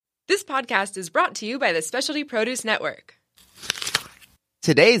This podcast is brought to you by the Specialty Produce Network.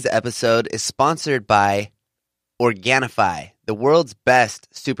 Today's episode is sponsored by Organifi, the world's best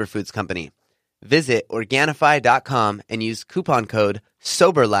superfoods company. Visit Organifi.com and use coupon code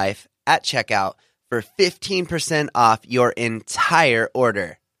SOBERLIFE at checkout for 15% off your entire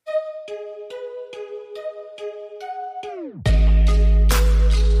order.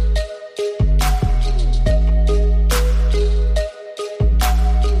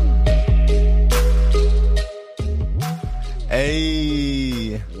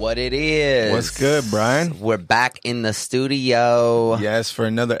 Hey, What it is. what's good, Brian? We're back in the studio. Yes, for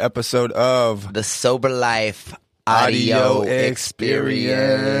another episode of The Sober Life Audio Experience.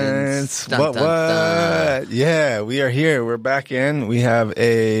 Dun, What? dun, dun. Yeah, we are here. We're back in. We have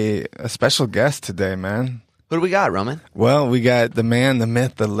a special guest today, man. Who do we got, Roman? Well, we got the man, the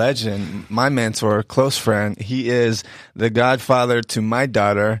myth, the legend, my mentor, close friend. He is the godfather to my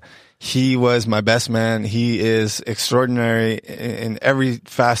daughter. He was my best man. He is extraordinary in every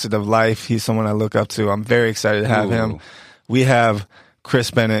facet of life. He's someone I look up to. I'm very excited to have him. We have Chris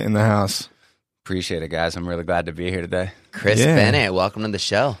Bennett in the house. Appreciate it, guys. I'm really glad to be here today. Chris Yeah. Bennett, welcome to the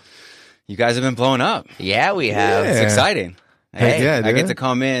show. You guys have been blowing up. Yeah, we have. Yeah. It's exciting. Heck Hey, yeah, I dude. get to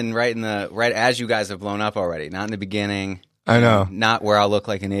come in right as you guys have blown up already. Not in the beginning. I know. Not where I'll look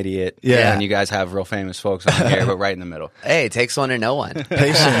like an idiot. Yeah. And you guys have real famous folks on here, but right in the middle. Hey, it takes one to know one.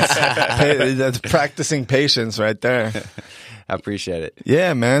 Patience. That's practicing patience right there. I appreciate it.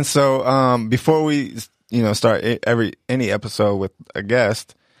 Yeah, man. So before we, start any episode with a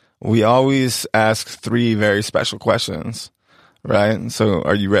guest, we always ask 3 very special questions, right? So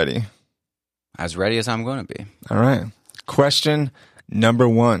are you ready? As ready as I'm going to be. All right. Question number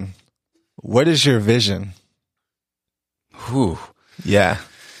 1. What is your vision? Whew. Yeah.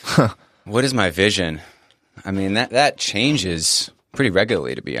 What is my vision? I mean, that changes pretty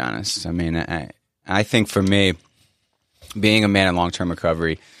regularly, to be honest. I mean, I think for me, being a man in long-term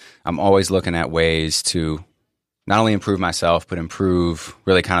recovery, I'm always looking at ways to not only improve myself, but improve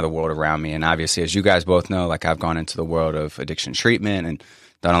really kind of the world around me. And obviously, as you guys both know, like I've gone into the world of addiction treatment and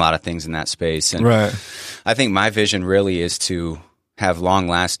done a lot of things in that space. And Right. I think my vision really is to have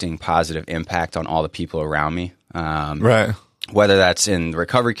long-lasting positive impact on all the people around me. Right. Whether that's in the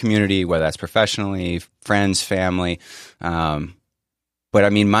recovery community, whether that's professionally, friends, family. But I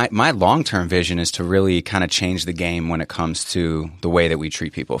mean, my long-term vision is to really kind of change the game when it comes to the way that we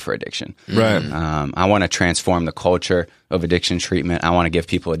treat people for addiction. Right. I want to transform the culture of addiction treatment. I want to give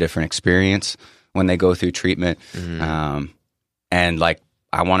people a different experience when they go through treatment. And like,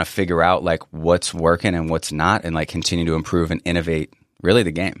 I want to figure out like what's working and what's not and like continue to improve and innovate really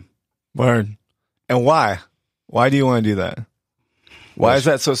the game. Word. And why? Why do you want to do that? Why is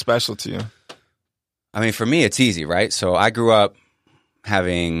that so special to you? I mean, for me, it's easy, right? So I grew up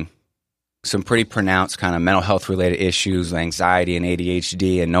having some pretty pronounced kind of mental health related issues, anxiety and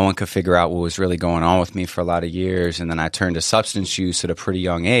ADHD, and no one could figure out what was really going on with me for a lot of years. And then I turned to substance use at a pretty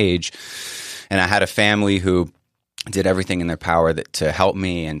young age. And I had a family who did everything in their power to help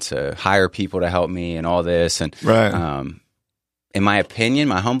me and to hire people to help me and all this. And Right. in my opinion,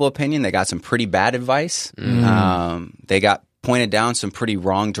 my humble opinion, they got some pretty bad advice. They got pointed down some pretty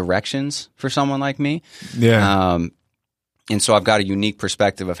wrong directions for someone like me. Yeah. And so I've got a unique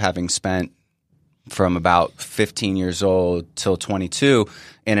perspective of having spent from about 15 years old till 22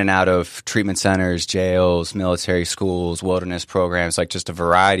 in and out of treatment centers, jails, military schools, wilderness programs, like just a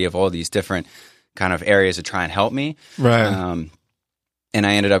variety of all these different kind of areas to try and help me. Right. And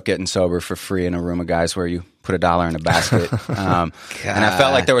I ended up getting sober for free in a room of guys where you put $1 in a basket. And I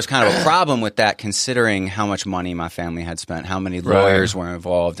felt like there was kind of a problem with that considering how much money my family had spent, how many lawyers were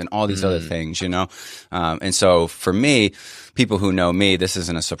involved, and all these other things, And so for me, people who know me, this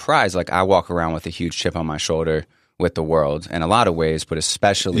isn't a surprise. Like I walk around with a huge chip on my shoulder with the world in a lot of ways, but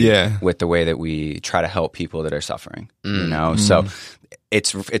especially with the way that we try to help people that are suffering, So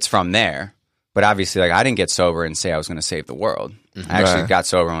it's from there. But obviously, like I didn't get sober and say I was going to save the world. I actually got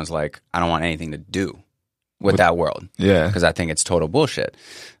sober and was like, I don't want anything to do with that world. Yeah. Because I think it's total bullshit.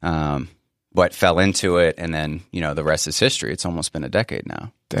 But fell into it, and then, the rest is history. It's almost been a decade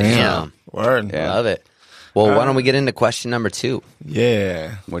now. Damn. Word. Yeah. Love it. Well, why don't we get into question number 2?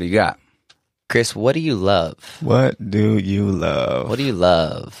 Yeah. What do you got? Chris, what do you love? What do you love? What do you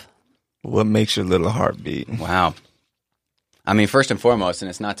love? What makes your little heart beat? Wow. I mean, first and foremost, and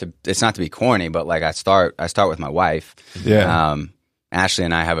it's not to be corny, but like I start with my wife. Yeah. Ashley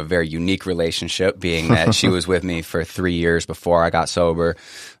and I have a very unique relationship, being that she was with me for 3 years before I got sober.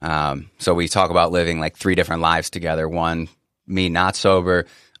 So we talk about living like 3 different lives together. One, me not sober,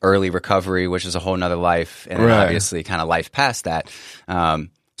 early recovery, which is a whole nother life, and then Right. obviously kind of life past that.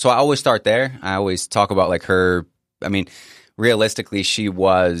 So I always start there. I always talk about like her. I mean, realistically, she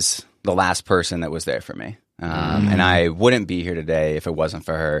was the last person that was there for me. And I wouldn't be here today if it wasn't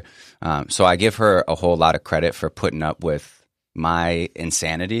for her. So I give her a whole lot of credit for putting up with my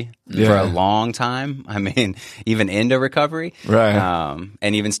insanity for a long time. I mean, even into recovery. Right.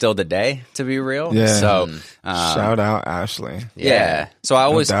 And even still today, to be real. Yeah. So shout out Ashley. Yeah. So I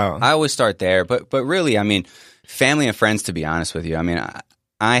always start there. But really, I mean, family and friends, to be honest with you. I mean,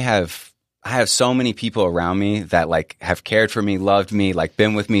 I have so many people around me that like have cared for me, loved me, like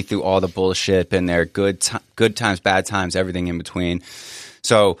been with me through all the bullshit, been there, good times, bad times, everything in between.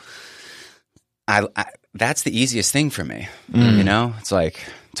 So I that's the easiest thing for me. You know, it's like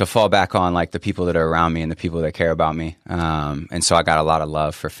to fall back on like the people that are around me and the people that care about me. And so I got a lot of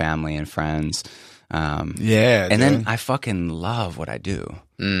love for family and friends. And then I fucking love what I do.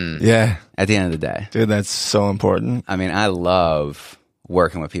 Yeah. At the end of the day, dude, that's so important. I mean, I love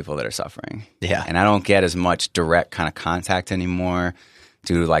working with people that are suffering. Yeah. And I don't get as much direct kind of contact anymore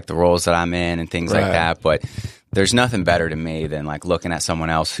due to like the roles that I'm in and things like that. But there's nothing better to me than like looking at someone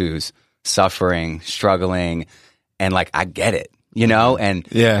else who's suffering, struggling, and like I get it, you know? And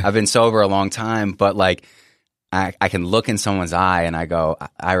I've been sober a long time, but like I can look in someone's eye and I go,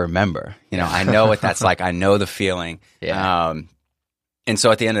 I remember, you know, I know what that's like. I know the feeling. Yeah. And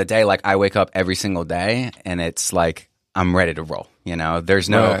so at the end of the day, like I wake up every single day and it's like I'm ready to roll. You know, there's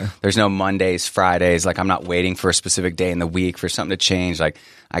no Mondays, Fridays. Like I'm not waiting for a specific day in the week for something to change. Like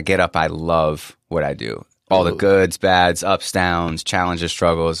I get up, I love what I do. All the goods, bads, ups, downs, challenges,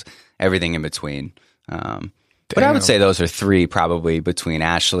 struggles, everything in between. But I would say those are three probably between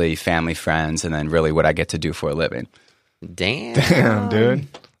Ashley, family, friends, and then really what I get to do for a living. Damn, dude.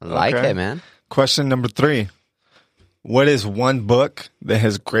 I like it, man. Question number 3. What is one book that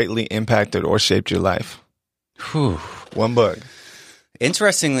has greatly impacted or shaped your life? Whew. One book.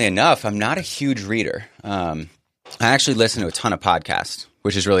 Interestingly enough, I'm not a huge reader. I actually listen to a ton of podcasts,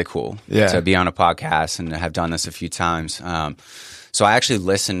 which is really cool to be on a podcast, and have done this a few times. So I actually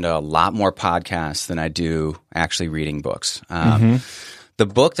listen to a lot more podcasts than I do actually reading books. The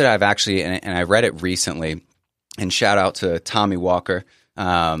book that I've actually, and I read it recently, and shout out to Tommy Walker.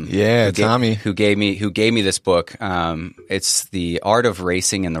 Tommy, who gave me this book. It's The Art of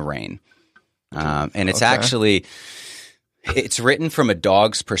Racing in the Rain. And it's actually, it's written from a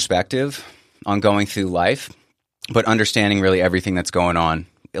dog's perspective on going through life, but understanding really everything that's going on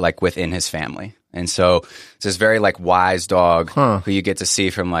like within his family. And so it's this very like wise dog who you get to see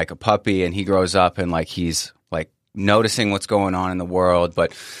from like a puppy, and he grows up and like he's like noticing what's going on in the world.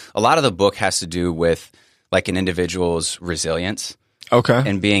 But a lot of the book has to do with like an individual's resilience.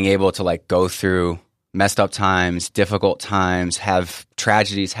 And being able to like go through messed up times, difficult times, have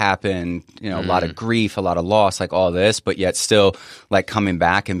tragedies happen, you know, a lot of grief, a lot of loss, like all this, but yet still like coming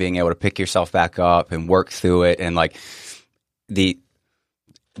back and being able to pick yourself back up and work through it. And like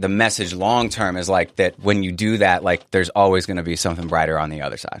the message long term is like that when you do that, like there's always going to be something brighter on the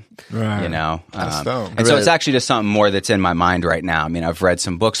other side, you know? And so it's actually just something more that's in my mind right now. I mean, I've read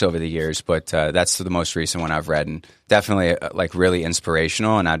some books over the years, but that's the most recent one I've read, and definitely like really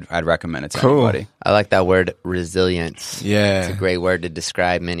inspirational, and I'd recommend it to anybody. I like that word, resilience. Yeah. It's a great word to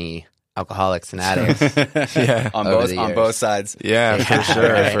describe many alcoholics and addicts. On both sides. Yeah,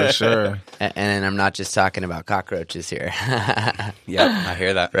 for sure. And I'm not just talking about cockroaches here. Yeah, I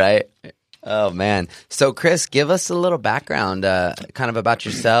hear that. Right? Oh, man. So, Chris, give us a little background kind of about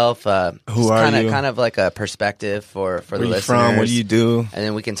yourself. Who are you? Kind of like a perspective for the listeners. Where you from? What do you do? And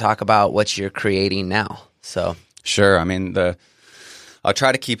then we can talk about what you're creating now. So, sure. I mean, I'll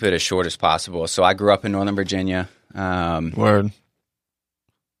try to keep it as short as possible. So I grew up in Northern Virginia. Word.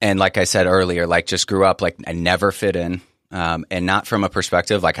 And like I said earlier, like just grew up, like I never fit in, and not from a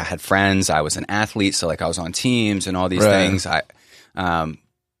perspective, like I had friends, I was an athlete. So like I was on teams and all these things.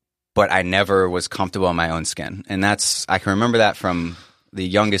 But I never was comfortable in my own skin. And I can remember that from the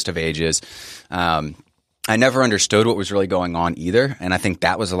youngest of ages. I never understood what was really going on either. And I think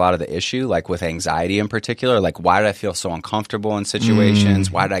that was a lot of the issue, like with anxiety in particular. Like, why did I feel so uncomfortable in situations?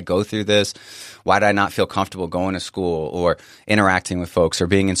 Why did I go through this? Why did I not feel comfortable going to school or interacting with folks or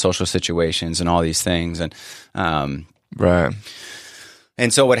being in social situations and all these things? And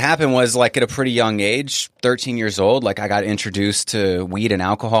And so what happened was, like, at a pretty young age, 13 years old, like I got introduced to weed and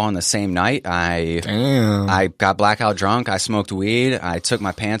alcohol on the same night. I got blackout drunk. I smoked weed. I took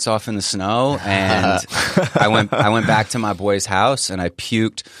my pants off in the snow, and I went back to my boy's house, and I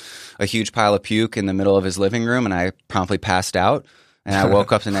puked a huge pile of puke in the middle of his living room, and I promptly passed out. And I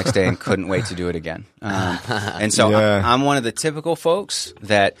woke up the next day and couldn't wait to do it again. And so I'm one of the typical folks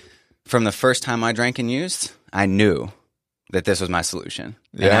that from the first time I drank and used, I knew that this was my solution.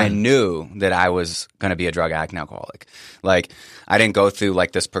 And Yeah. I knew that I was going to be a drug addict and alcoholic. Like, I didn't go through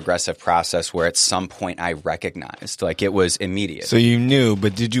like this progressive process where at some point I recognized, like, it was immediate. So you knew,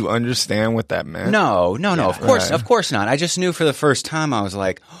 but did you understand what that meant? No. Right. Of course not. I just knew for the first time I was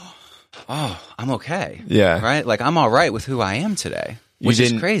like, oh, I'm okay. Yeah. Right? Like, I'm all right with who I am today, which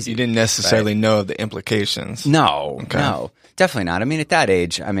is crazy. You didn't necessarily know the implications. No, definitely not. I mean, at that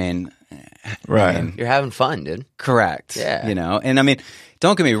age, Right. You're having fun, dude. correct. Yeah. And I mean,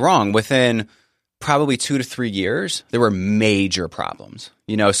 don't get me wrong, within probably 2 to 3 years, there were major problems,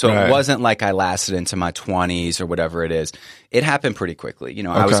 so Right. it wasn't like I lasted into my 20s or whatever it is. It happened pretty quickly. Okay.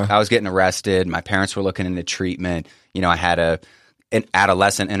 I was getting arrested. My parents were looking into treatment. I had an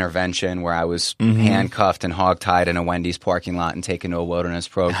adolescent intervention where I was handcuffed and hogtied in a Wendy's parking lot and taken to a wilderness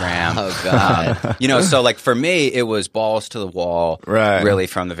program. Oh, God. So like for me, it was balls to the wall, Right. really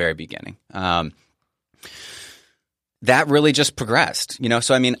from the very beginning. That really just progressed,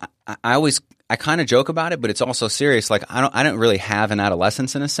 So I mean, I kind of joke about it, but it's also serious. Like I don't really have an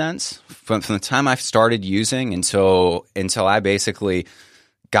adolescence in a sense from the time I started using until I basically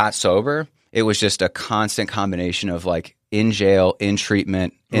got sober. It was just a constant combination of like in jail, in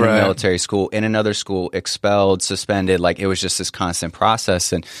treatment, in Right. a military school, in another school, expelled, suspended. Like it was just this constant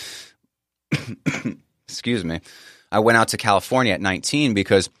process. And excuse me, I went out to California at 19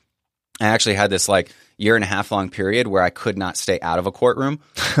 because I actually had this like 1.5 year long period where I could not stay out of a courtroom.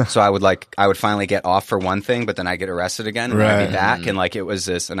 So I would finally get off for one thing, but then I'd get arrested again and I'd Right. be back. And like it was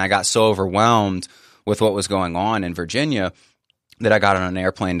this, and I got so overwhelmed with what was going on in Virginia that I got on an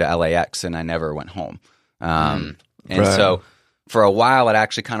airplane to LAX and I never went home. And Right. so for a while it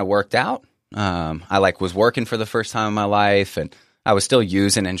actually kind of worked out. I like was working for the first time in my life and I was still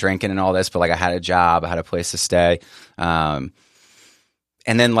using and drinking and all this, but like I had a job, I had a place to stay.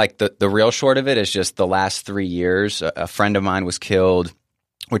 And then like the real short of it is just the last 3 years, a friend of mine was killed,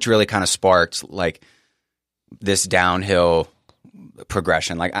 which really kind of sparked like this downhill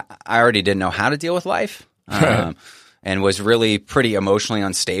progression. Like I already didn't know how to deal with life. And was really pretty emotionally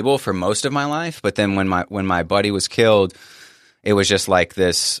unstable for most of my life. But then when my buddy was killed, it was just like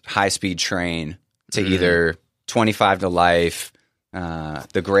this high-speed train to either 25 to life,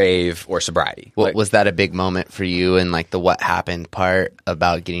 the grave, or sobriety. Well, Like, was that a big moment for you and like the what happened part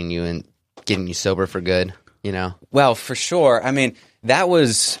about getting you sober for good, well, for sure. I mean, that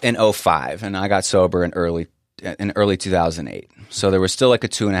was in 2005, and I got sober in early 2008. So there was still like a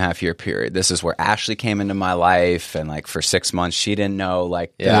 2.5 year period. This is where Ashley came into my life, and like for 6 months, she didn't know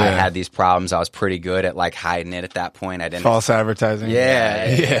like that I had these problems. I was pretty good at like hiding it at that point. I didn't. False advertising.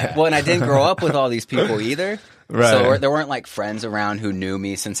 Yeah. Well, and I didn't grow up with all these people either. Right. So there weren't like friends around who knew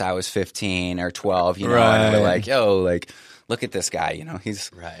me since I was 15 or 12, and Right. were like, yo, like, look at this guy,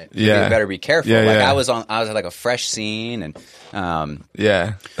 he's Right. Yeah. You better be careful. Yeah, like yeah. I was at like a fresh scene and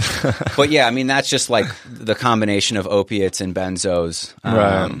Yeah. but yeah, I mean that's just like the combination of opiates and benzos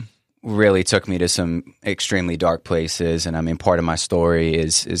Right. really took me to some extremely dark places. And I mean part of my story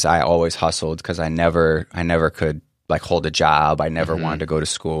is I always hustled because I never could like hold a job. I never wanted to go to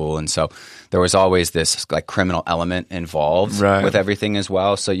school, and so there was always this like criminal element involved Right. with everything as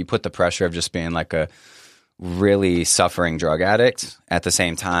well. So you put the pressure of just being like a really suffering drug addict at the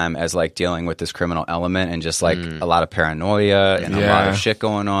same time as like dealing with this criminal element and just like a lot of paranoia and a lot of shit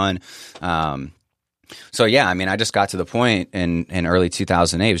going on. So yeah, I mean, I just got to the point in early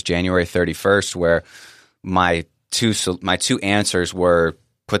 2008, it was January 31st, where my two answers were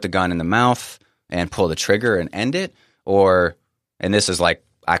put the gun in the mouth and pull the trigger and end it, and this is like,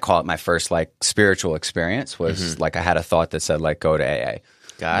 I call it my first like spiritual experience was like I had a thought that said like go to AA.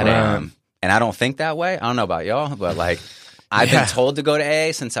 Got it. And I don't think that way. I don't know about y'all, but like I've been told to go to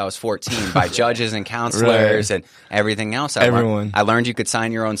AA since I was 14 by judges and counselors and everything else. I learned you could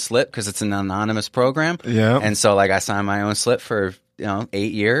sign your own slip because it's an anonymous program. Yeah. And so like I signed my own slip for 8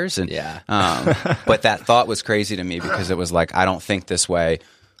 years. And but that thought was crazy to me because it was like I don't think this way.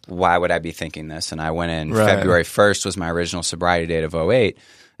 Why would I be thinking this? And I went in February 1st was my original sobriety date of 2008,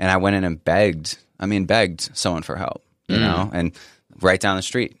 and I went in and begged someone for help, you know, and right down the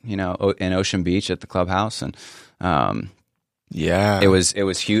street, in Ocean Beach at the clubhouse, and Yeah. it was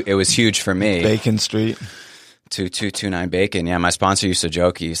huge. It was huge for me. Bacon Street. 2229 Bacon. Yeah, my sponsor used to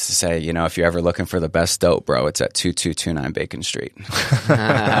joke. He used to say, if you're ever looking for the best dope, bro, it's at 2229 Bacon Street.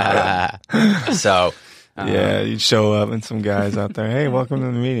 So. Yeah, you'd show up and some guys out there, hey, welcome to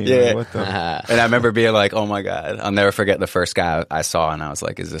the meeting. Yeah. Like, what the? And I remember being like, oh my God, I'll never forget the first guy I saw, and I was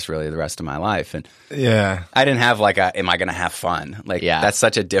like, is this really the rest of my life? And Yeah. I didn't have like am I going to have fun? Like, that's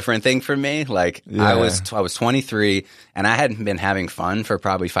such a different thing for me. Like I was 23 and I hadn't been having fun for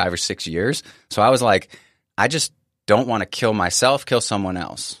probably 5 or 6 years. So I was like, I just don't want to kill myself, kill someone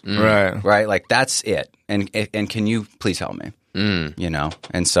else. Right? Like, that's it. And can you please help me? You know?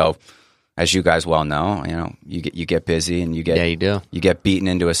 And so, as you guys well know, you know, you get busy and you get beaten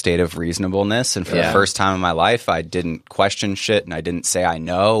into a state of reasonableness. And for the first time in my life, I didn't question shit and I didn't say I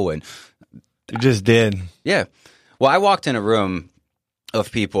know. And you just did. Yeah. Well, I walked in a room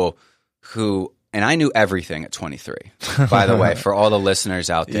of people who, and I knew everything at 23, by the way, for all the listeners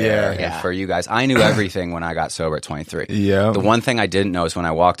out there, and for you guys, I knew everything when I got sober at 23. Yeah. The one thing I didn't know is when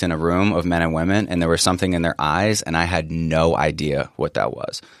I walked in a room of men and women and there was something in their eyes and I had no idea what that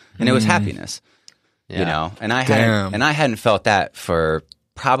was. And it was happiness, you know, and I hadn't felt that for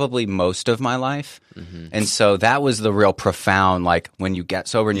probably most of my life. And so that was the real profound, like, when you get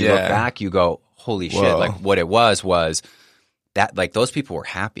sober and you look back, you go, holy shit. Like, what it was that, like, those people were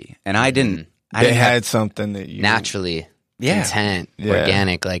happy. And I didn't. They had something that you naturally content,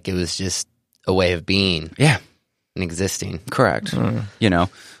 organic, like it was just a way of being, and existing. Correct. You know.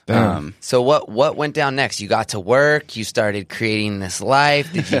 So what went down next? You got to work. You started creating this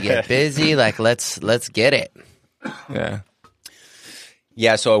life. Did you get busy? Like, let's get it.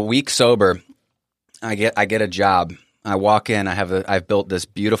 Yeah. So a week sober, I get a job. I walk in. I've built this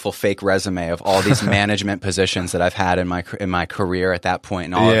beautiful fake resume of all these management positions that I've had in my career at that point,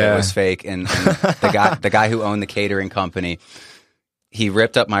 and all of it was fake. And the guy who owned the catering company, he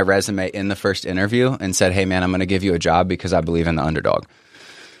ripped up my resume in the first interview and said, "Hey man, I'm going to give you a job because I believe in the underdog."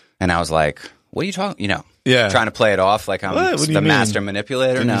 And I was like, "What are you talking? You know, trying to play it off like I'm the master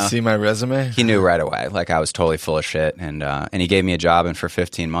manipulator." Did you see my resume? He knew right away. Like, I was totally full of shit. And he gave me a job. And for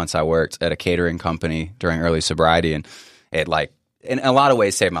 15 months, I worked at a catering company during early sobriety. And it, like, in a lot of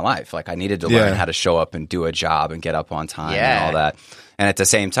ways, saved my life. Like, I needed to learn how to show up and do a job and get up on time and all that. And at the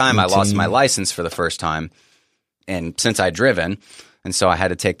same time, I lost my license for the first time. And since I'd driven, and so I had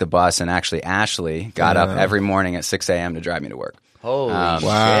to take the bus. And actually, Ashley got up every morning at 6 a.m. to drive me to work. Holy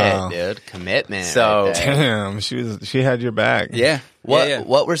shit, dude. Commitment. So, right there. Damn, she had your back. Yeah.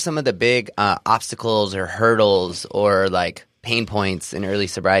 What were some of the big obstacles or hurdles or like pain points in early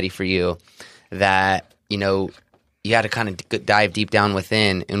sobriety for you that, you know, you had to kind of dive deep down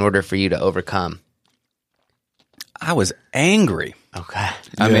within in order for you to overcome? I was angry. Okay.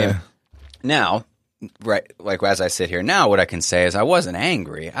 I mean, now, right, like as I sit here now, what I can say is I wasn't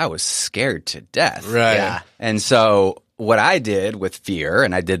angry. I was scared to death. Right. Yeah. And so what I did with fear,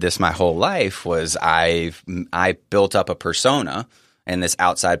 and I did this my whole life, was I built up a persona and this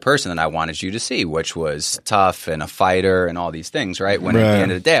outside person that I wanted you to see, which was tough and a fighter and all these things, right? When at the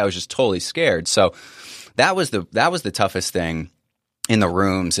end of the day, I was just totally scared. So that was the toughest thing in the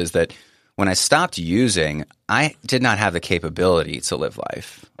rooms, is that when I stopped using, I did not have the capability to live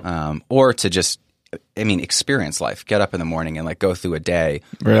life or to just, experience life, get up in the morning and like go through a day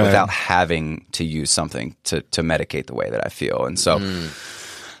without having to use something to medicate the way that I feel. And so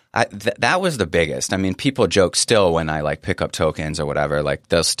that was the biggest. I mean, people joke still when I like pick up tokens or whatever, like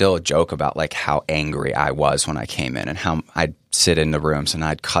they'll still joke about like how angry I was when I came in and how I'd sit in the rooms and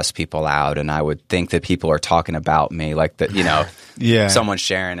I'd cuss people out and I would think that people are talking about me, like that, you know, someone's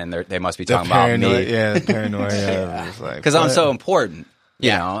sharing and they must be talking about me. Yeah, the paranoia. Because I'm so important. You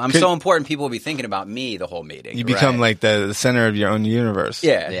know, I'm so important. People will be thinking about me the whole meeting. You become like the center of your own universe.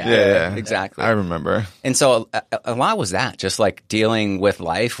 Yeah, exactly. I remember. And so a lot was that, just like dealing with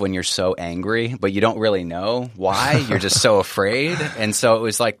life when you're so angry, but you don't really know why. You're just so afraid. And so it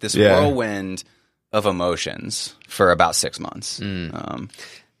was like this whirlwind of emotions for about 6 months.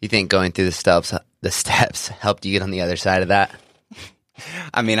 You think going through the steps helped you get on the other side of that?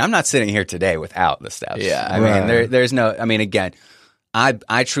 I mean, I'm not sitting here today without the steps. Yeah. I mean, there's no, I mean, again,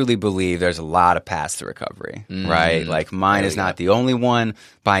 I truly believe there's a lot of paths to recovery, right? Like mine is not the only one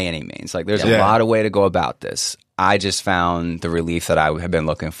by any means. Like there's a lot of way to go about this. I just found the relief that I have been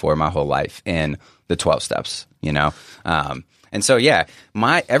looking for my whole life in the 12 steps, you know? And so,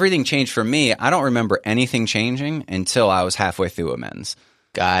 everything changed for me. I don't remember anything changing until I was halfway through amends.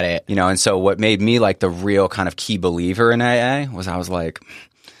 Got it. You know, and so what made me like the real kind of key believer in AA was I was like,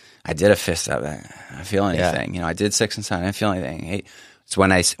 I did a fifth step. I didn't feel anything. You know, I did 6 and 7. I didn't feel anything. It's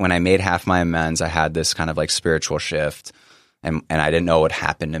when I made half my amends, I had this kind of like spiritual shift, and I didn't know what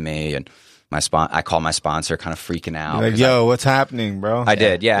happened to me. And I called my sponsor, kind of freaking out. You're like, yo, what's happening, bro? I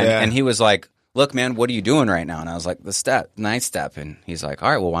did, and he was like, look, man, what are you doing right now? And I was like, the ninth step. And he's like,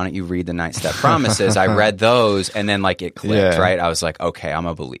 all right, well, why don't you read the 9 step promises? I read those, and then like it clicked, right? I was like, okay, I'm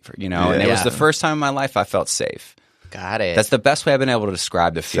a believer, you know? And it was the first time in my life I felt safe. Got it. That's the best way I've been able to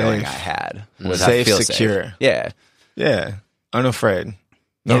describe the feeling I had. Was safe, I feel secure. Safe. Yeah. Yeah. Unafraid.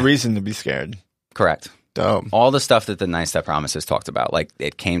 No reason to be scared. Correct. Dope. All the stuff that the 9-Step Promises talked about, like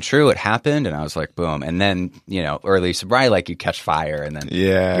it came true, it happened, and I was like, boom. And then, early sobriety, like you catch fire, and then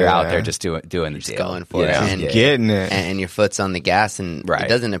you're out there just doing the deal. Going for it. And getting it. And your foot's on the gas, and it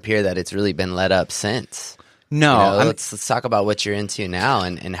doesn't appear that it's really been let up since. No. Let's talk about what you're into now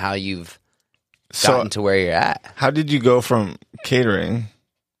and how you've gotten to where you're at. How did you go from catering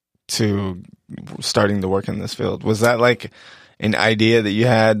to starting to work in this field? Was that like an idea that you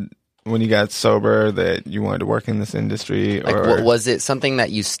had when you got sober that you wanted to work in this industry? Or was it something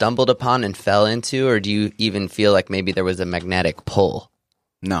that you stumbled upon and fell into, or do you even feel like maybe there was a magnetic pull?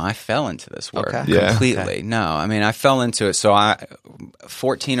 No, I fell into this work completely. Okay. No, I mean, I fell into it. So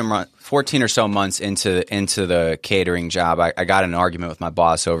 14 or so months into the catering job, I got in an argument with my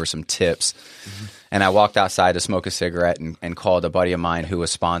boss over some tips. Mm-hmm. And I walked outside to smoke a cigarette and called a buddy of mine who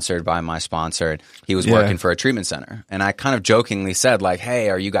was sponsored by my sponsor. He was working for a treatment center. And I kind of jokingly said, like, hey,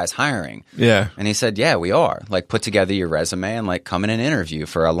 are you guys hiring? Yeah. And he said, yeah, we are. Like, put together your resume and, like, come in and interview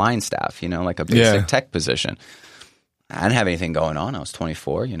for a line staff, like a basic tech position. I didn't have anything going on. I was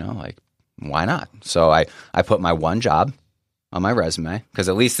 24, like, why not? So I put my one job on my resume, because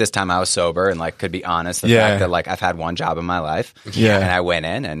at least this time I was sober and like could be honest. The fact that like I've had one job in my life, and I went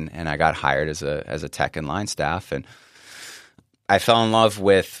in and I got hired as a tech and line staff, and I fell in love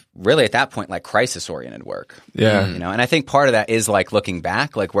with really at that point like crisis oriented work. And I think part of that is like looking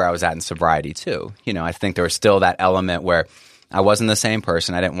back, like where I was at in sobriety too. I think there was still that element where I wasn't the same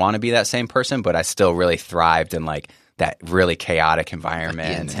person. I didn't want to be that same person, but I still really thrived in like that really chaotic environment.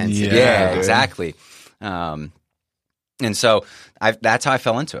 Like the intensity. Yeah, exactly. And so that's how I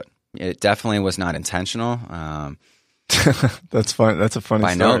fell into it. It definitely was not intentional. That's fun. That's a funny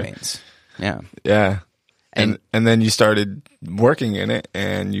by story. No means. Yeah. Yeah. And then you started working in it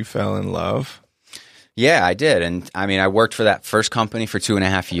and you fell in love. Yeah, I did. And I mean, I worked for that first company for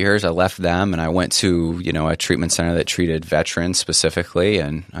 2.5 years. I left them and I went to, a treatment center that treated veterans specifically,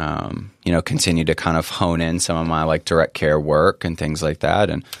 and, continued to kind of hone in some of my like direct care work and things like that.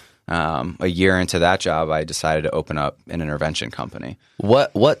 And a year into that job, I decided to open up an intervention company.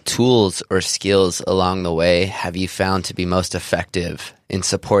 What tools or skills along the way have you found to be most effective in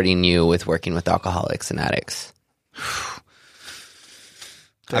supporting you with working with alcoholics and addicts?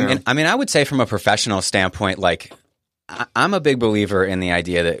 I mean, I would say from a professional standpoint, like I'm a big believer in the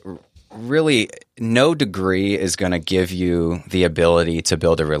idea that really no degree is going to give you the ability to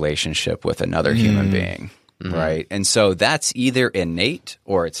build a relationship with another human being. Mm-hmm. Right. And so that's either innate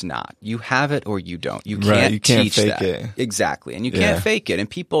or it's not. You have it or you don't. You can't teach fake that. it. Exactly. And you can't fake it. And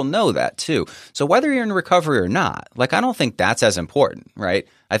people know that too. So whether you're in recovery or not, like I don't think that's as important, right?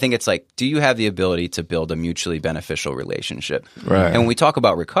 I think it's like, do you have the ability to build a mutually beneficial relationship? Right. And when we talk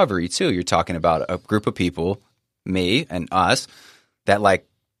about recovery too, you're talking about a group of people, me and us, that like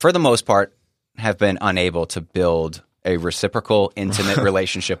for the most part have been unable to build a reciprocal, intimate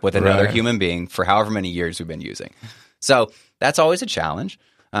relationship with another human being for however many years we've been using. So that's always a challenge.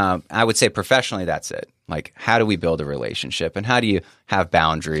 I would say professionally, that's it. Like, how do we build a relationship, and how do you have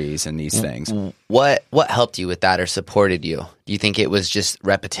boundaries and these things? What helped you with that or supported you? Do you think it was just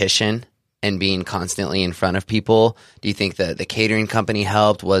repetition and being constantly in front of people? Do you think that the catering company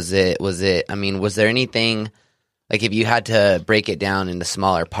helped? Was it? I mean, was there anything like if you had to break it down into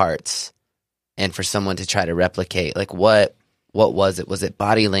smaller parts? And for someone to try to replicate, like what was it? Was it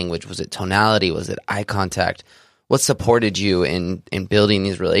body language? Was it tonality? Was it eye contact? What supported you in building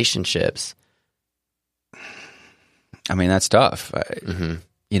these relationships? I mean, that's tough.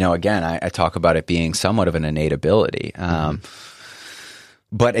 Again, I talk about it being somewhat of an innate ability.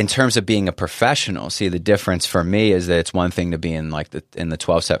 But in terms of being a professional, see, the difference for me is that it's one thing to be in like in the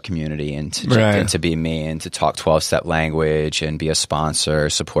 12-step community and to be me and to talk 12-step language and be a sponsor,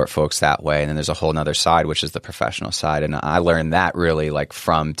 support folks that way. And then there's a whole nother side, which is the professional side. And I learned that really like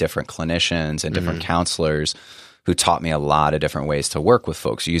from different clinicians and different counselors who taught me a lot of different ways to work with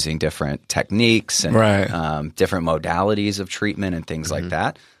folks using different techniques and different modalities of treatment and things like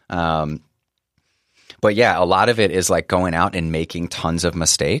that. But yeah, a lot of it is like going out and making tons of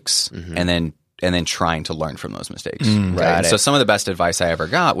mistakes and then trying to learn from those mistakes. Right. So some of the best advice I ever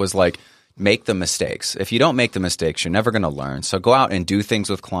got was like, make the mistakes. If you don't make the mistakes, you're never going to learn. So go out and do things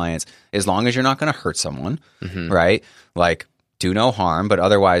with clients as long as you're not going to hurt someone, right? Like do no harm, but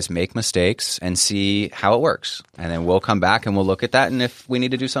otherwise make mistakes and see how it works. And then we'll come back and we'll look at that. And if we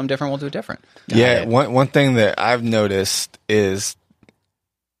need to do something different, we'll do it different. One thing that I've noticed is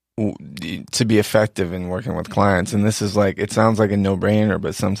to be effective in working with clients, and this is like, it sounds like a no-brainer,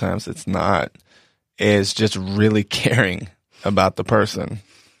 but sometimes it's not, is just really caring about the person,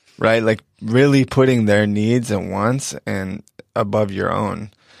 right? Like really putting their needs and wants and above your own.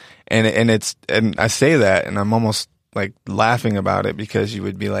 And I say that, and I'm almost like laughing about it because you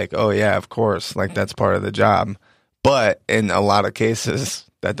would be like, oh yeah, of course, like that's part of the job. But in a lot of cases,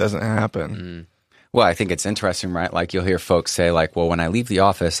 that doesn't happen. Well, I think it's interesting, right? Like you'll hear folks say like, well, when I leave the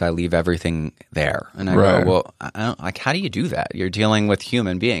office, I leave everything there. And I go, well, I don't, like, how do you do that? You're dealing with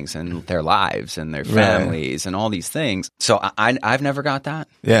human beings and their lives and their families and all these things. So I've never got that.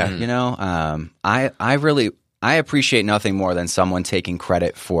 Yeah. You know, I appreciate nothing more than someone taking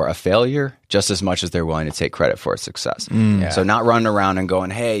credit for a failure just as much as they're willing to take credit for a success. So not running around and going,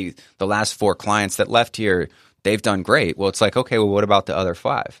 hey, the last 4 clients that left here, they've done great. Well, it's like, okay, well, what about the other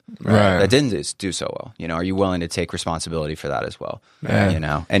 5 that didn't do so well? You know, are you willing to take responsibility for that as well? You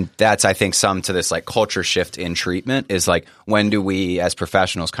know, and that's, I think, some to this like culture shift in treatment is like, when do we as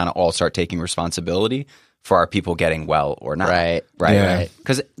professionals kind of all start taking responsibility for our people getting well or not? Right.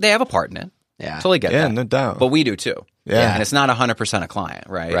 Because they have a part in it. Yeah. Totally get that. Yeah, no doubt. But we do too. Yeah. And it's not 100% a client,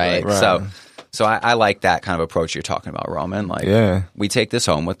 right? Right. Like, So I like that kind of approach you're talking about, Roman. Like, we take this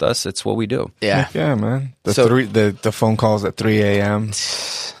home with us. It's what we do. Yeah. Heck yeah, man. The phone calls at 3 a.m.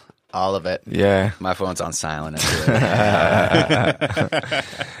 All of it. Yeah. My phone's on silent. That's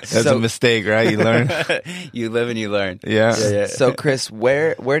a mistake, right? You learn. You live and you learn. Yeah. So, Chris,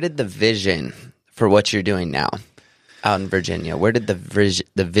 where did the vision for what you're doing now out in Virginia, where did the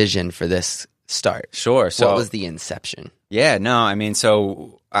vision for this start? Sure. So what was the inception? Yeah, no, I mean,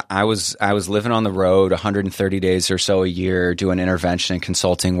 so I was living on the road 130 days or so a year, doing intervention and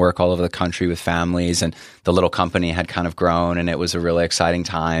consulting work all over the country with families, and the little company had kind of grown, and it was a really exciting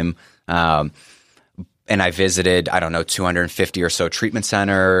time. And I visited, 250 or so treatment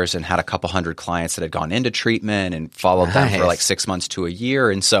centers and had a couple hundred clients that had gone into treatment and followed them for like 6 months to a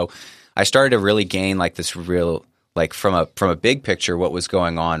year. And so I started to really gain like this real, like from a big picture, what was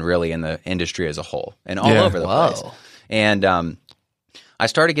going on really in the industry as a whole and all over the place. And I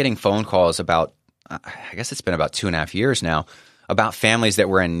started getting phone calls about, I guess it's been about 2.5 years now, about families that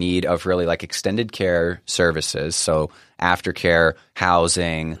were in need of really like extended care services. So aftercare,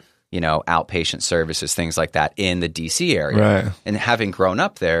 housing, outpatient services, things like that in the DC area. Right. And having grown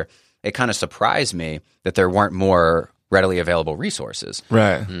up there, it kind of surprised me that there weren't more readily available resources.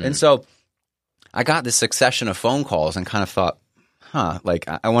 Right. And so I got this succession of phone calls and kind of thought, like,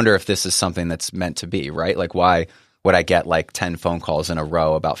 I wonder if this is something that's meant to be, right? Like, why would I get like 10 phone calls in a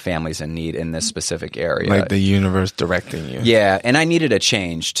row about families in need in this specific area? Like the universe directing you. Yeah. And I needed a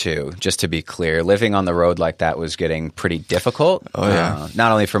change too, just to be clear. Living on the road like that was getting pretty difficult. Oh, yeah.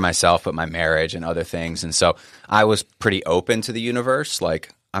 Not only for myself, but my marriage and other things. And so I was pretty open to the universe. Like,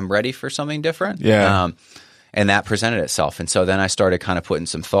 I'm ready for something different. Yeah. And that presented itself. And so then I started kind of putting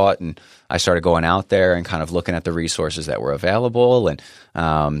some thought, and I started going out there and kind of looking at the resources that were available. And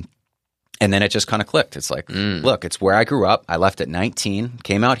then it just kind of clicked. It's like, look, it's where I grew up. I left at 19,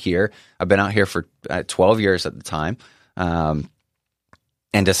 came out here. I've been out here for 12 years at the time,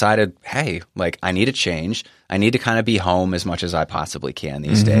 and decided, hey, like, I need a change. I need to kind of be home as much as I possibly can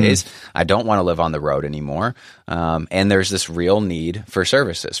these days. I don't want to live on the road anymore. And there's this real need for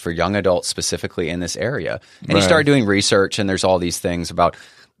services for young adults specifically in this area. And you start doing research, and there's all these things about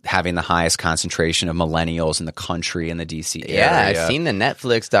having the highest concentration of millennials in the country in the DC area. Yeah, I've seen the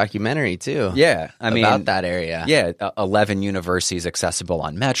Netflix documentary too. Yeah, I mean, about that area. Yeah, 11 universities accessible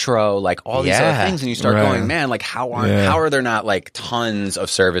on Metro, like all these other things, and you start going, man, like how are there not like tons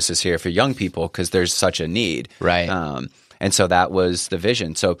of services here for young people because there's such a need, right? And so that was the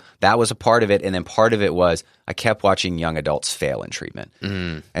vision. So that was a part of it, and then part of it was I kept watching young adults fail in treatment,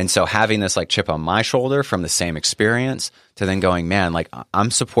 and so having this like chip on my shoulder from the same experience to then going, man, like I'm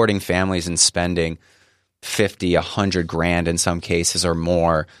supporting families and spending $50, $100,000 in some cases or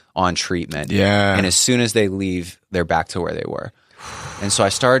more on treatment. Yeah. And as soon as they leave, they're back to where they were. And so I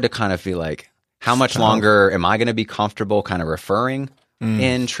started to kind of be like, how much longer am I going to be comfortable kind of referring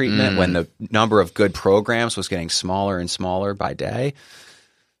in treatment when the number of good programs was getting smaller and smaller by day?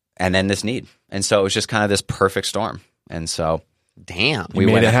 And then this need. And so it was just kind of this perfect storm. And so damn, we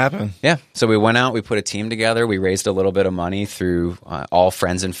made it happen. Yeah. So we went out, we put a team together, we raised a little bit of money through all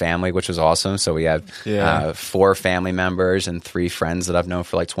friends and family, which was awesome. So we have 4 family members and 3 friends that I've known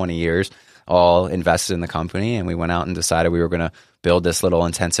for like 20 years, all invested in the company. And we went out and decided we were going to build this little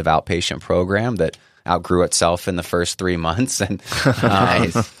intensive outpatient program that outgrew itself in the first 3 months. And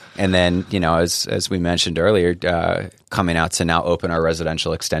nice. And then, as we mentioned earlier, coming out to now open our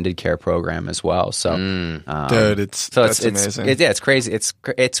residential extended care program as well. So, dude, that's amazing. It's crazy.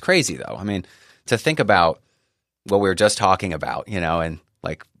 It's crazy though. I mean, to think about what we were just talking about, and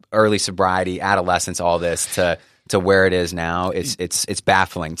like early sobriety, adolescence, all this to where it is now, it's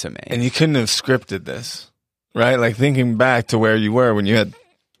baffling to me. And you couldn't have scripted this, right? Like thinking back to where you were when you had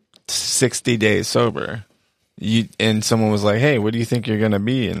 60 days sober, and someone was like, hey, what do you think you're going to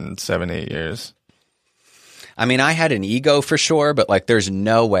be in 7-8 years? I mean, I had an ego for sure, but like, there's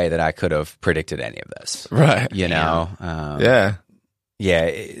no way that I could have predicted any of this. Right. You know?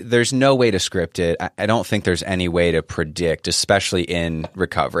 Yeah, there's no way to script it. I don't think there's any way to predict, especially in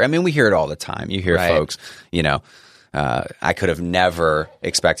recovery. I mean, we hear it all the time. You hear folks, you know, I could have never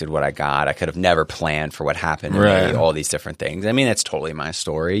expected what I got. I could have never planned for what happened to me, all these different things. I mean, it's totally my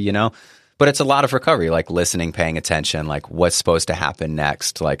story, you know? But it's a lot of recovery, like listening, paying attention, like what's supposed to happen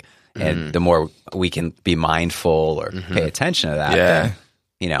next, like, and the more we can be mindful or pay attention to that, then,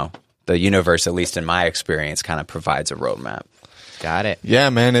 you know, the universe, at least in my experience, kind of provides a roadmap. Got it.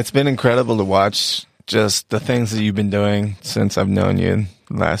 Yeah, man, it's been incredible to watch just the things that you've been doing since I've known you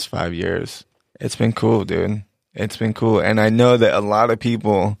the last 5 years. It's been cool, dude. It's been cool. And I know that a lot of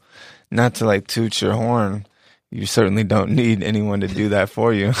people, not to like toot your horn, you certainly don't need anyone to do that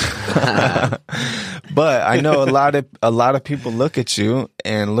for you. But I know a lot of people look at you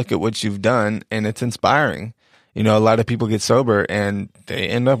and look at what you've done, and it's inspiring. You know, a lot of people get sober and they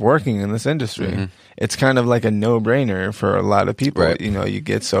end up working in this industry. It's kind of like a no-brainer for a lot of people. Right. You know, you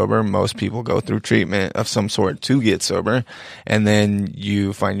get sober. Most people go through treatment of some sort to get sober, and then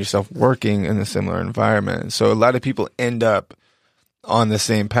you find yourself working in a similar environment. So a lot of people end up on the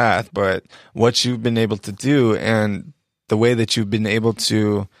same path, but what you've been able to do and the way that you've been able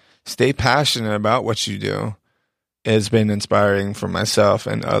to stay passionate about what you do has been inspiring for myself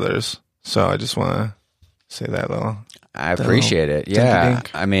and others. So I just want to say that little. I appreciate it. Yeah.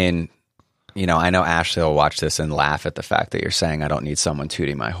 I mean, you know, I know Ashley will watch this and laugh at the fact that you're saying I don't need someone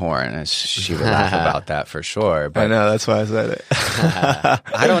tooting my horn. And she would laugh about that for sure. But I know, that's why I said it.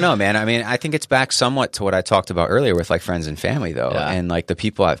 I don't know, man. I mean, I think it's back somewhat to what I talked about earlier with like friends and family, though, and like the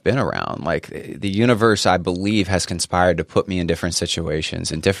people I've been around. Like the universe, I believe, has conspired to put me in different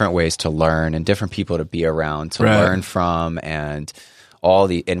situations, in different ways to learn, and different people to be around, to learn from, and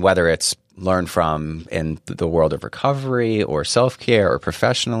whether it's learn from in the world of recovery or self-care or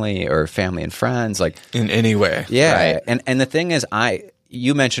professionally or family and friends, like in any way. Yeah. Right? And the thing is,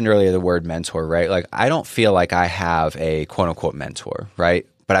 you mentioned earlier the word mentor, right? Like, I don't feel like I have a quote unquote mentor, right?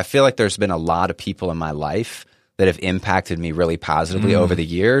 But I feel like there's been a lot of people in my life that have impacted me really positively over the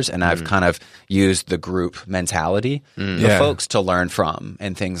years. And I've kind of used the group mentality for folks to learn from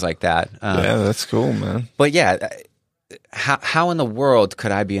and things like that. Yeah, that's cool, man. But yeah, how in the world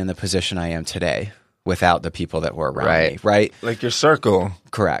could I be in the position I am today without the people that were around me, right? Like your circle.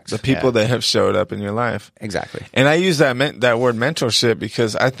 Correct. The people that have showed up in your life. Exactly. And I use that word mentorship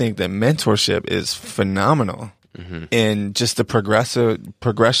because I think that mentorship is phenomenal in just the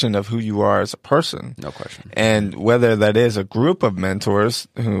progression of who you are as a person. No question. And whether that is a group of mentors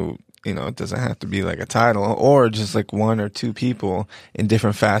who, you know, it doesn't have to be like a title, or just like one or two people in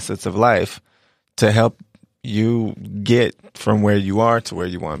different facets of life to help you get from where you are to where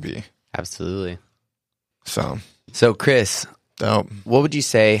you want to be. Absolutely. So Chris, what would you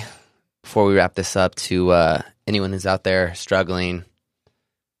say before we wrap this up to anyone who's out there struggling,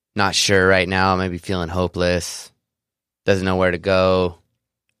 not sure right now, maybe feeling hopeless, doesn't know where to go?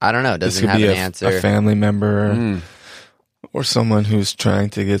 I don't know. Doesn't have an answer. A family member or someone who's trying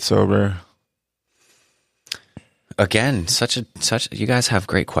to get sober. Again, you guys have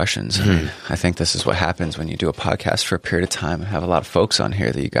great questions. I think this is what happens when you do a podcast for a period of time and have a lot of folks on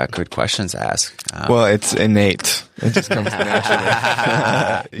here that you got good questions to ask. Well, it's innate. It just comes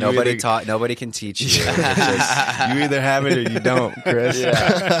naturally. Nobody can teach you. You either have it or you don't, Chris.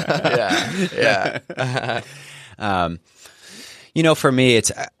 Yeah. You know, for me,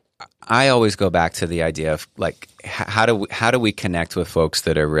 I always go back to the idea of like, how do we connect with folks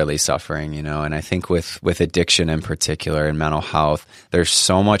that are really suffering, you know? And I think with addiction in particular and mental health, there's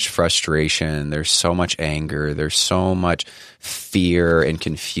so much frustration, there's so much anger, there's so much fear and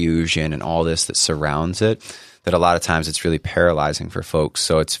confusion and all this that surrounds it, that a lot of times it's really paralyzing for folks.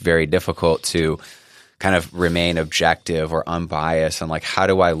 So it's very difficult to kind of remain objective or unbiased. And like, how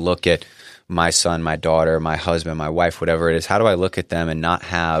do I look at my son, my daughter, my husband, my wife, whatever it is, how do I look at them and not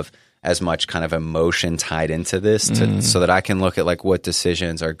have as much kind of emotion tied into this so that I can look at like what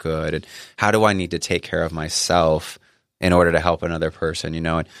decisions are good and how do I need to take care of myself in order to help another person, you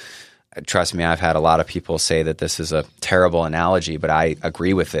know? And trust me, I've had a lot of people say that this is a terrible analogy, but I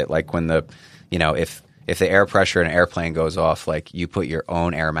agree with it. Like when if the air pressure in an airplane goes off, like you put your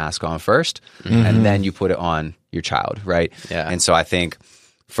own air mask on first and then you put it on your child, right? Yeah. And so I think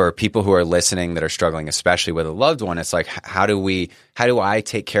for people who are listening that are struggling, especially with a loved one, it's like, how do I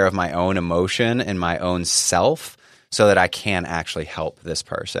take care of my own emotion and my own self so that I can actually help this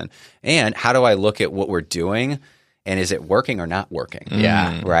person? And how do I look at what we're doing and is it working or not working?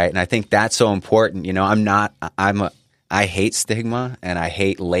 Yeah. Right. And I think that's so important. You know, I hate stigma and I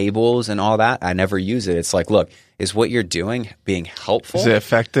hate labels and all that. I never use it. It's like, look, is what you're doing being helpful? Is it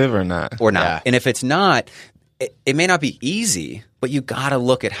effective or not? Or not? Yeah. And if it's not, it may not be easy, but you got to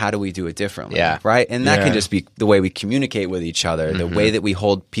look at how do we do it differently, Yeah. right? And that Yeah. can just be the way we communicate with each other, the way that we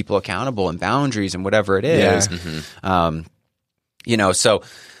hold people accountable and boundaries and whatever it is. You know, so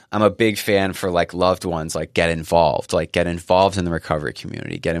I'm a big fan for like loved ones, like get involved in the recovery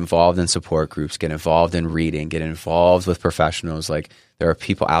community, get involved in support groups, get involved in reading, get involved with professionals. Like there are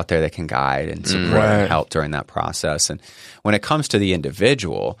people out there that can guide and support Right. and help during that process. And when it comes to the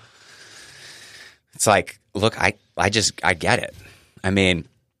individual, it's like, look, I get it. I mean,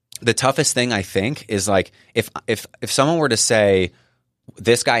 the toughest thing I think is like if someone were to say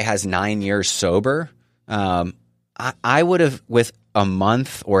this guy has 9 years sober, I would have, with a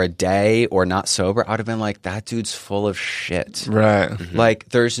month or a day or not sober, I would have been like, that dude's full of shit. Right. Like,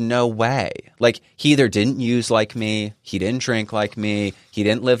 there's no way. Like, he either didn't use like me, he didn't drink like me, he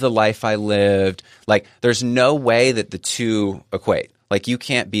didn't live the life I lived. Like, there's no way that the two equate. Like, you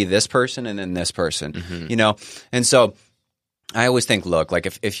can't be this person and then this person, you know? And so I always think, look, like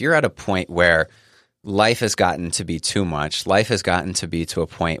if you're at a point where life has gotten to be too much, life has gotten to be to a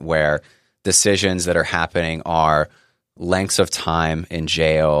point where decisions that are happening are lengths of time in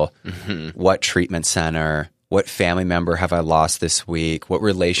jail, what treatment center, what family member have I lost this week, what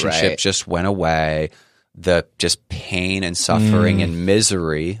relationship Right. just went away, the just pain and suffering and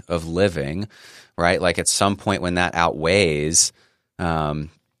misery of living, right? Like at some point when that outweighs,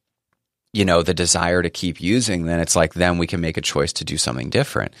 you know, the desire to keep using, then it's like, then we can make a choice to do something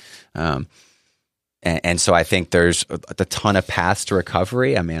different. And so I think there's a ton of paths to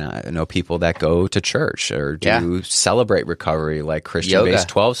recovery. I mean, I know people that go to church or do celebrate recovery, like Christian-based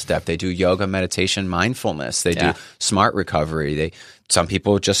 12-step. They do yoga, meditation, mindfulness. They do smart recovery. Some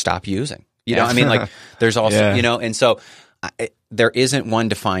people just stop using. You know, I mean, like there's also, you know, and so there isn't one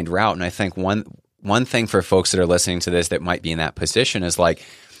defined route. And I think one thing for folks that are listening to this that might be in that position is like,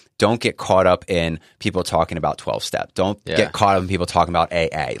 don't get caught up in people talking about 12-step. Don't get caught up in people talking about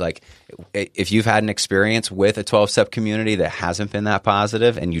AA. Like, if you've had an experience with a 12-step community that hasn't been that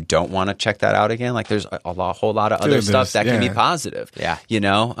positive and you don't want to check that out again, like there's a whole lot of other stuff that can be positive. Yeah. You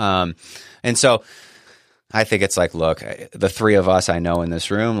know? And so I think it's like, look, the three of us I know in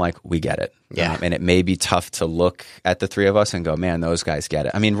this room, like we get it. Yeah. And it may be tough to look at the three of us and go, man, those guys get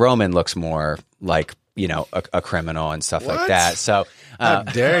it. I mean, Roman looks more like, you know, a criminal and stuff like that. So how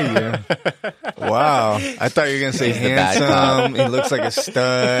dare you? Wow. I thought you were going to say handsome. He looks like a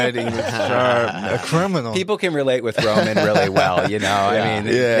stud. He looks sharp. A criminal. people can relate with Roman really well, you know. I mean,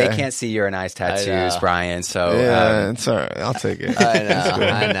 they can't see your nice tattoos, Brian. So it's all right. I'll take it.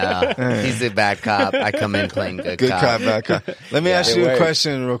 I know. He's a bad cop. I come in playing good cop. Bad cop. Let me ask you a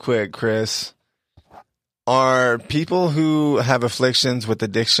question real quick, Chris. Are people who have afflictions with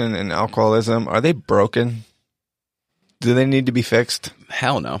addiction and alcoholism, are they broken? Do they need to be fixed?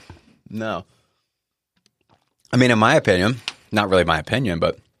 Hell no. No. I mean, in my opinion, not really my opinion,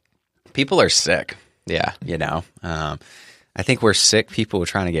 but people are sick. Yeah. You know, I think we're sick people who are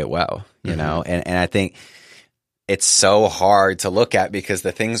trying to get well, you know, and I think it's so hard to look at because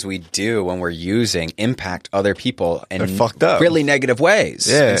the things we do when we're using impact other people in fucked up. really negative ways.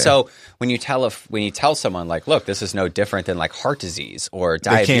 Yeah. And so when you tell someone like, look, this is no different than like heart disease or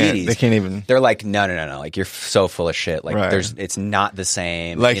diabetes, They can't even. they're like, no. Like you're so full of shit. Like Right. it's not the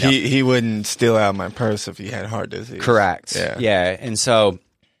same. Like you know? he wouldn't steal out my purse if he had heart disease. Correct. Yeah. And so,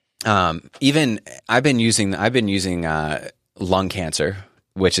 even I've been using lung cancer,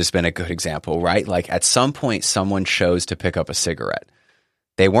 which has been a good example, right? Like at some point, someone chose to pick up a cigarette.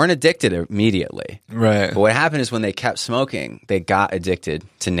 They weren't addicted immediately. Right. But what happened is when they kept smoking, they got addicted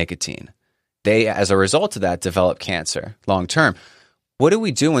to nicotine. They, as a result of that, developed cancer long term. What do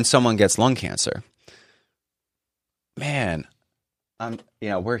we do when someone gets lung cancer? Man,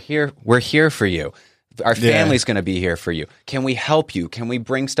 we're here for you. Our family's going to be here for you. Can we help you? Can we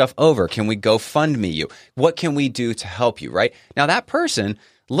bring stuff over? Can we GoFundMe you? What can we do to help you, right? Now, that person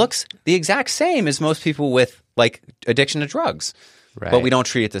looks the exact same as most people with, like, addiction to drugs. Right. But we don't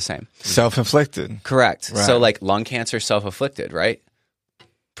treat it the same. Self-inflicted. Correct. Right. So, like, lung cancer, self-afflicted, right?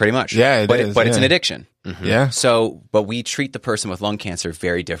 Pretty much. Yeah, but is, it's an addiction. Yeah. So, but we treat the person with lung cancer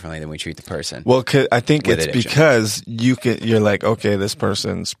very differently than we treat the person. Well, I think With it's addiction. because you're like, okay, this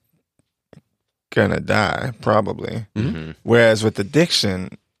person's gonna die probably. Whereas with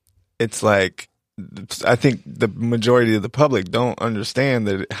addiction, it's like, I think the majority of the public don't understand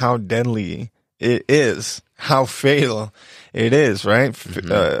that how deadly it is, how fatal it is, right?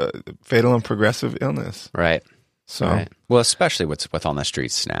 Fatal and progressive illness. Right. So, Right. Well, especially what's on the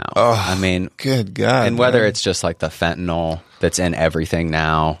streets now. Oh, I mean, good God. and whether man. it's just like the fentanyl that's in everything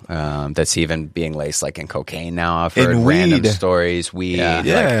now, that's even being laced like in cocaine now. I've heard In random weed. stories, weed, Yeah.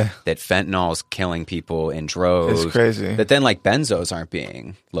 Yeah. like, that fentanyl is killing people in droves. It's crazy. But then like benzos aren't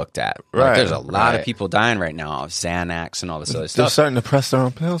being looked at. Right. Like, there's a lot of Right. people dying right now of Xanax and all this other They're stuff. starting to press their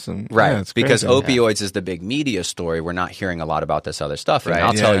own pills. And, Right, yeah, it's because crazy. opioids is the big media story. We're not hearing a lot about this other stuff. And Right.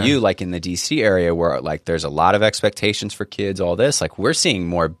 I'll tell Yeah. you, like in the DC area where like there's a lot of expectations for kids, all this, like we're seeing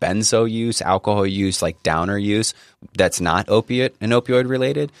more benzo use, alcohol use, like downer use that's not opiate and opioid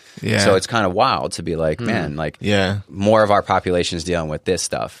related. Yeah. So it's kind of wild to be like, man, like Yeah. more of our population is dealing with this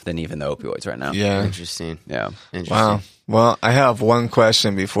stuff than even the opioids right now. Yeah. Interesting. Yeah. Interesting. Wow. Well, I have one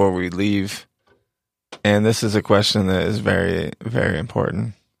question before we leave. And this is a question that is very, very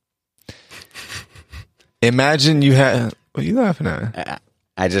important. Imagine you had. What are you laughing at?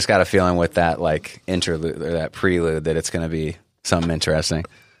 I just got a feeling with that like interlude or that prelude that it's going to be something interesting.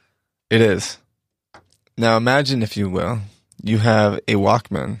 It is. Now imagine, if you will, you have a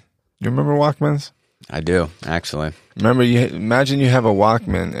Walkman. You remember Walkmans? I do, actually. Imagine you have a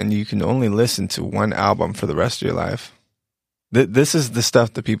Walkman and you can only listen to one album for the rest of your life. This is the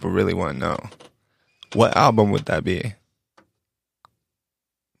stuff that people really want to know. What album would that be?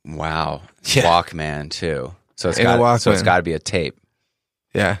 Wow. Yeah. Walkman too. So it's In a got Walkman. to be a tape.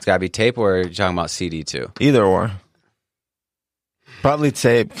 Yeah, It's got to be tape, or are you talking about CD too? either or. Probably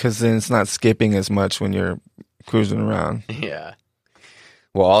tape, because then it's not skipping as much when you're cruising around. Yeah.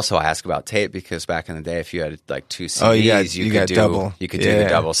 Well, also I ask about tape because back in the day, if you had like two CDs, Oh, you could got do double. you could do Yeah. the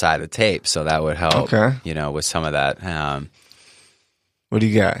double-sided tape, so that would help. Okay. With some of that. What do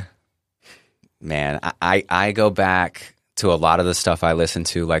you got? Man, I go back to a lot of the stuff I listened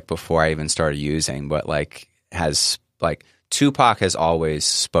to like before I even started using, but like Tupac has always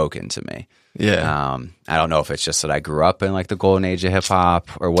spoken to me. Yeah. I don't know if it's just that I grew up in like the golden age of hip hop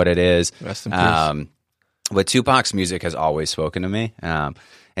or what it is. Rest in peace. But Tupac's music has always spoken to me.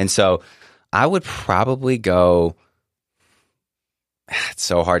 And so I would probably go, it's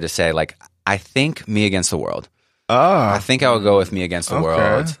so hard to say, like, I think Me Against the World. I think I would go with Me Against the Okay.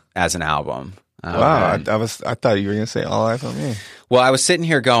 World as an album. Wow. I thought you were going to say All Eyes on Me. Well, I was sitting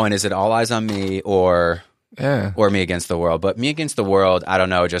here going, is it All Eyes on Me or Yeah. Me Against the World? But Me Against the World, I don't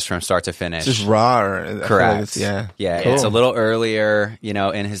know, just from start to finish. It's just raw. I feel like Correct. yeah. Yeah, Cool. it's a little earlier,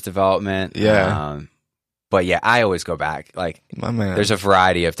 in his development. Yeah. But yeah, I always go back. Like, My man. there's a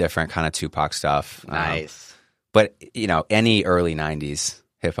variety of different kind of Tupac stuff. Nice. But, any early 90s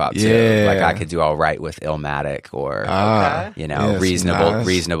hip hop too. Yeah. Like, I could do all right with Illmatic or, yes,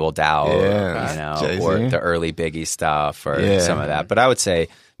 Reasonable Doubt, Yeah. Jay-Z. or the early Biggie stuff or Yeah. some of that. But I would say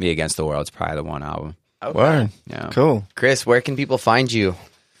Me Against the World's probably the one album. Word. Yeah. Cool. Chris, where can people find you?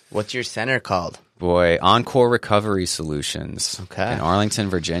 What's your center called? Boy, Encore Recovery Solutions Okay. in Arlington,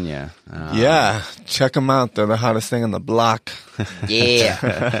 Virginia. Yeah. Check them out. They're the hottest thing on the block. Yeah.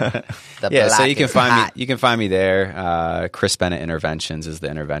 The Yeah, so block you can is find hot. me. You can find me there. Chris Bennett Interventions is the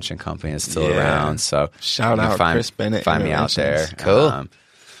intervention company that's still Yeah. around. So Shout you can out find, Chris Bennett Find me out there. Interventions. Cool.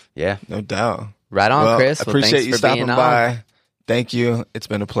 Yeah, No doubt. Right on, Well, Chris. Well, appreciate thanks you for stopping being on. by. Thank you. It's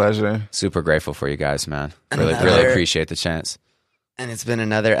been a pleasure. super grateful for you guys, man. Really, Another- really appreciate the chance. And it's been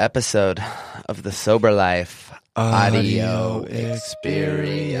another episode of The Sober Life Audio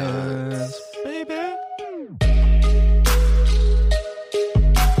Experience. baby.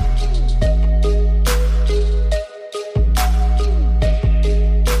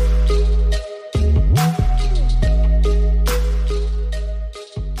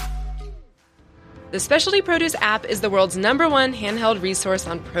 The Specialty Produce app is the world's #1 handheld resource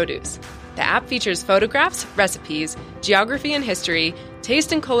on produce. The app features photographs, recipes, geography and history,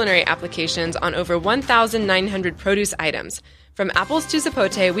 taste and culinary applications on over 1,900 produce items. From apples to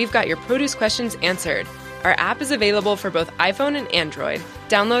zapote, we've got your produce questions answered. Our app is available for both iPhone and Android.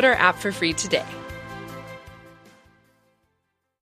 Download our app for free today.